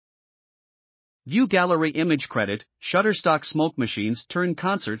View gallery image credit. Shutterstock Smoke machines turn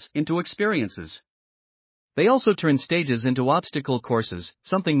concerts into experiences. They also turn stages into obstacle courses,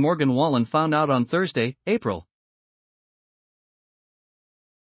 something Morgan Wallen found out on Thursday, April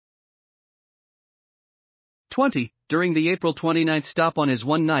 20. During the April 29 stop on his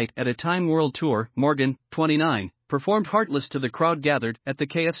one night at a Time World Tour, Morgan, 29, performed Heartless to the crowd gathered at the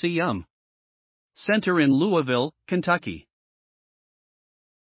KFC Yum Center in Louisville, Kentucky.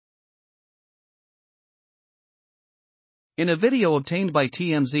 In a video obtained by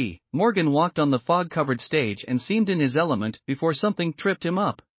TMZ, Morgan walked on the fog-covered stage and seemed in his element before something tripped him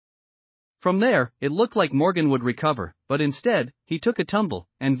up. From there, it looked like Morgan would recover, but instead, he took a tumble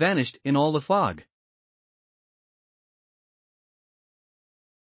and vanished in all the fog.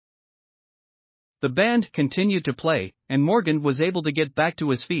 The band continued to play, and Morgan was able to get back to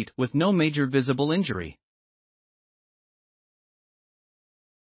his feet with no major visible injury.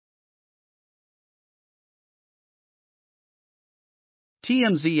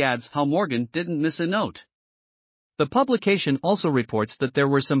 TMZ adds how Morgan didn't miss a note. The publication also reports that there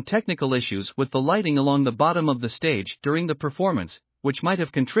were some technical issues with the lighting along the bottom of the stage during the performance, which might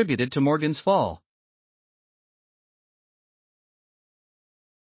have contributed to Morgan's fall.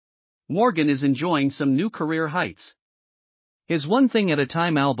 Morgan is enjoying some new career heights. His One Thing at a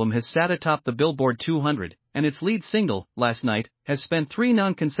Time album has sat atop the Billboard 200, and its lead single, Last Night, has spent 3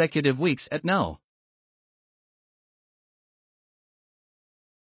 non-consecutive weeks at No.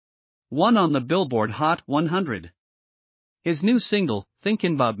 1 on the Billboard Hot 100. His new single,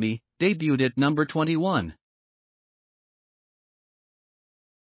 Thinkin Bout Me, debuted at number 21.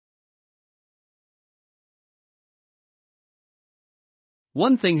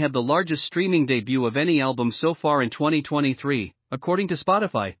 One Thing had the largest streaming debut of any album so far in 2023, according to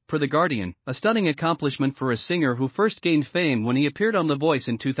Spotify, per The Guardian, a stunning accomplishment for a singer who first gained fame when he appeared on The Voice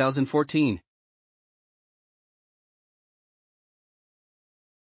in 2014.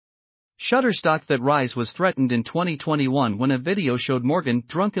 Shutterstock That rise was threatened in 2021 when a video showed Morgan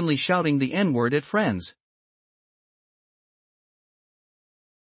drunkenly shouting the N-word at friends.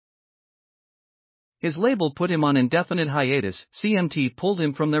 His label put him on indefinite hiatus. CMT pulled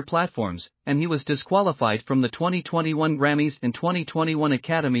him from their platforms, and he was disqualified from the 2021 Grammys and 2021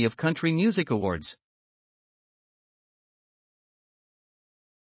 Academy of Country Music Awards.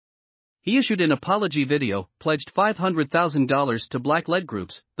 He issued an apology video, pledged $500,000 to black-led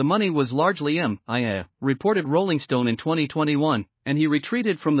groups. The money was largely M.I.A., reported Rolling Stone in 2021, and he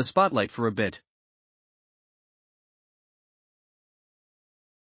retreated from the spotlight for a bit.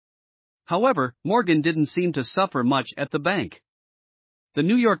 However, Morgan didn't seem to suffer much at the bank. The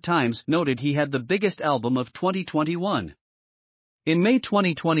New York Times noted he had the biggest album of 2021. In May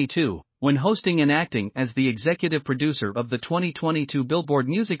 2022, when hosting and acting as the executive producer of the 2022 Billboard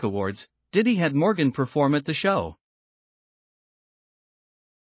Music Awards, Diddy had Morgan perform at the show.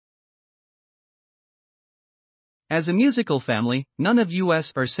 As a musical family, none of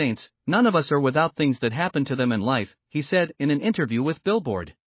us are saints, none of us are without things that happen to them in life, he said in an interview with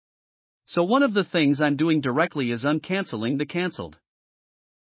Billboard. So one of the things I'm doing directly is uncanceling the cancelled.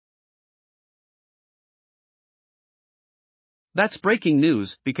 That's breaking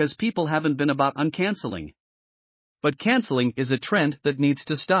news because people haven't been about uncanceling. But canceling is a trend that needs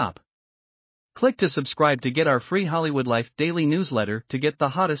to stop. Click to subscribe to get our free Hollywood Life daily newsletter to get the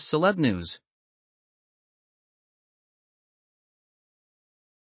hottest celeb news.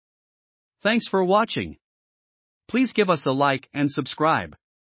 Thanks for watching. Please give us a like and subscribe.